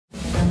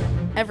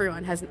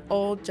Everyone has an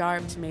old jar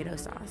of tomato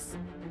sauce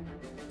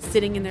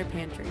sitting in their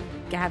pantry,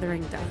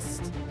 gathering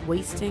dust,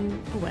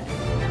 wasting away.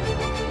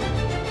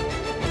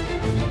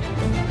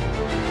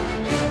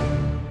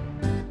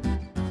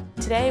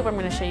 Today, what I'm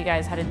going to show you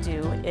guys how to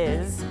do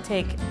is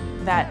take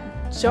that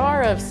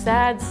jar of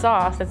sad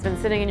sauce that's been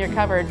sitting in your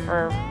cupboard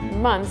for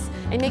months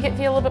and make it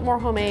feel a little bit more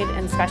homemade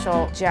and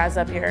special. Jazz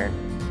up your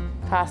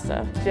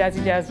pasta.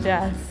 Jazzy jazz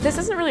jazz. This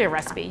isn't really a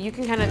recipe. You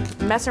can kind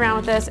of mess around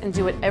with this and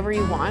do whatever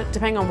you want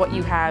depending on what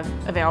you have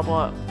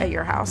available at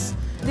your house.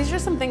 These are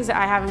some things that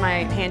I have in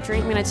my pantry.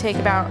 I'm going to take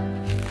about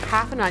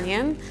half an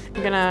onion.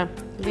 I'm going to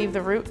leave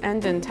the root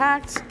end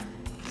intact.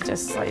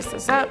 Just slice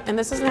this up. And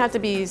this doesn't have to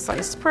be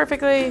sliced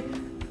perfectly.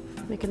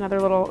 Make another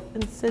little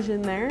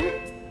incision there.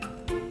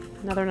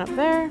 Another one up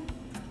there.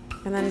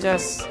 And then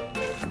just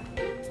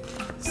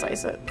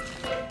slice it.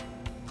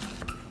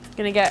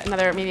 Gonna get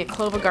another, maybe a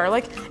clove of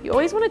garlic. You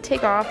always wanna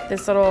take off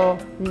this little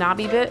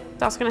knobby bit.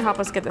 That's gonna help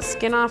us get the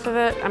skin off of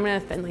it. I'm gonna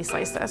thinly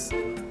slice this.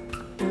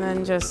 And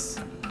then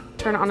just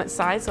turn it on its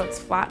side so it's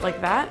flat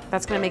like that.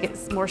 That's gonna make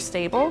it more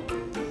stable.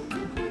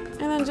 And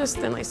then just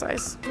thinly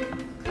slice.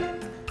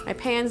 My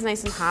pan's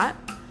nice and hot.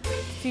 A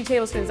few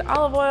tablespoons of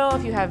olive oil,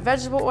 if you have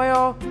vegetable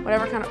oil,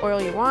 whatever kind of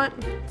oil you want.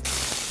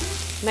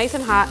 Nice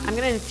and hot. I'm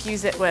gonna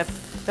infuse it with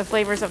the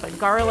flavors of the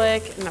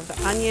garlic and of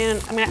the onion.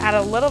 I'm gonna add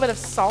a little bit of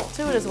salt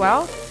to it as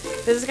well.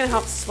 This is gonna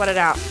help sweat it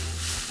out.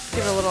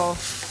 Give it a little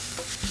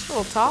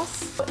toss.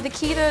 The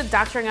key to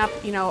doctoring up,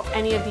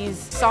 any of these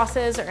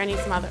sauces or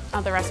some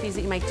other recipes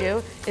that you might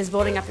do is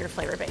building up your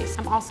flavor base.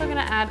 I'm also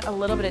gonna add a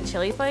little bit of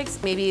chili flakes,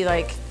 maybe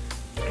like,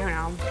 I don't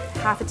know,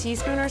 half a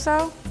teaspoon or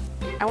so.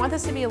 I want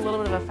this to be a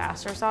little bit of a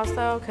faster sauce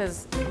though,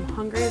 because I'm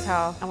hungry as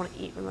hell. I wanna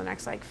eat in the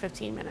next like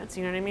 15 minutes,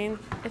 you know what I mean?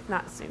 If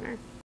not sooner.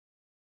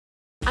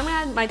 I'm gonna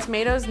add my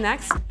tomatoes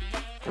next.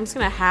 I'm just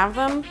gonna halve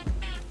them.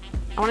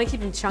 I wanna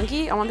keep them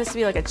chunky. I want this to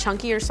be like a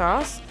chunkier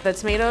sauce. The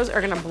tomatoes are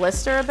gonna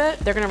blister a bit.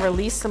 They're gonna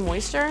release some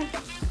moisture.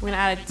 I'm gonna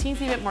add a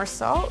teensy bit more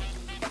salt.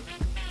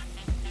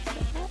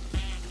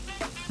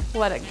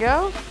 Let it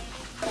go.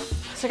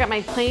 So I got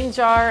my plain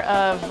jar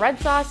of red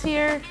sauce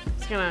here.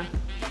 Just gonna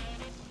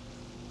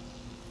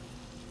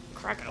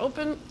crack it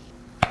open.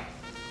 I'm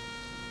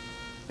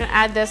gonna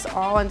add this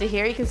all into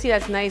here. You can see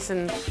that's nice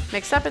and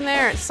mixed up in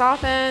there. It's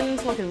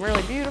softened, looking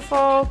really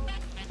beautiful.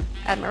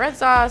 Add my red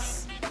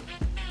sauce.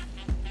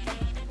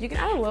 You can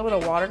add a little bit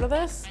of water to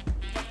this.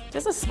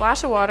 Just a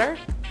splash of water.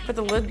 Put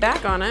the lid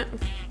back on it.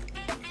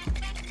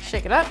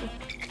 Shake it up.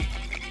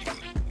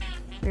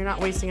 You're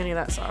not wasting any of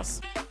that sauce.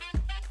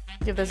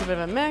 Give this a bit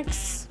of a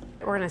mix.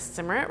 We're gonna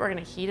simmer it. We're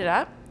gonna heat it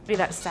up. Maybe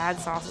that sad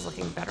sauce is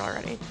looking better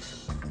already.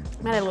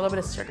 I'm gonna add a little bit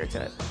of sugar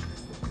to it.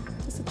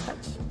 Just a touch.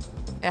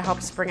 It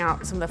helps bring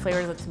out some of the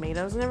flavors of the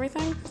tomatoes and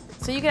everything.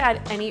 So you can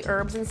add any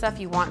herbs and stuff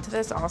you want to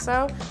this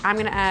also. I'm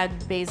gonna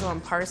add basil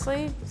and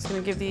parsley. Just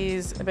gonna give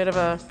these a bit of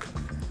a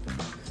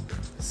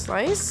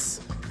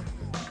slice.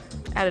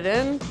 Add it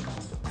in,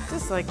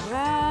 just like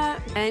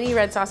that. Any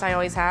red sauce I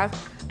always have,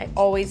 I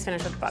always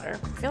finish with butter.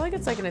 I feel like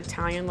it's like an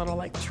Italian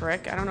little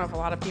trick. I don't know if a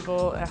lot of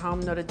people at home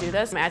know to do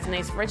this. It adds a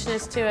nice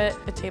richness to it,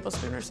 a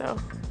tablespoon or so.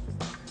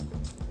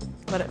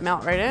 Let it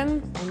melt right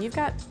in, and you've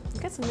got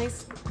some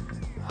nice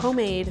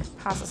homemade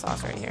pasta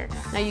sauce right here.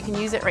 Now you can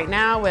use it right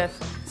now with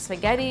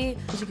spaghetti.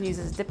 You can use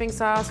it as dipping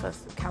sauce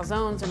with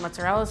calzones and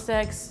mozzarella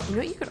sticks. You know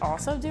what you could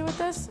also do with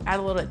this? Add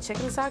a little bit of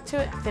chicken stock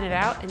to it, thin it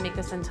out, and make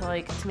this into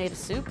like tomato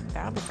soup.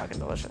 That would be fucking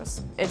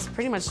delicious. It's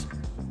pretty much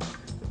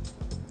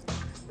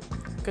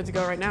good to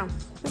go right now.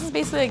 This is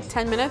basically like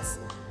 10 minutes.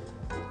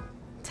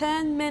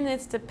 10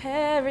 minutes to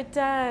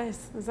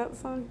paradise. Is that the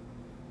song?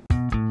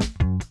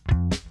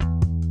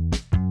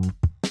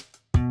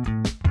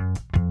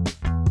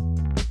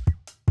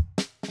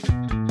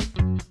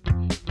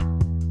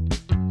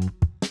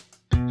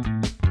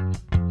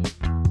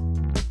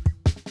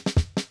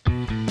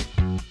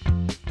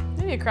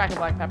 Maybe a crack of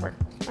black pepper.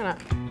 Why not?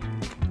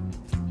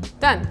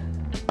 Done.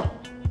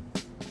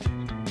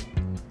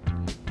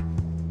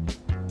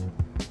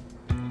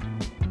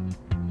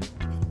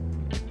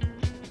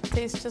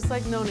 Tastes just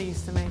like Nona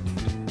used to make.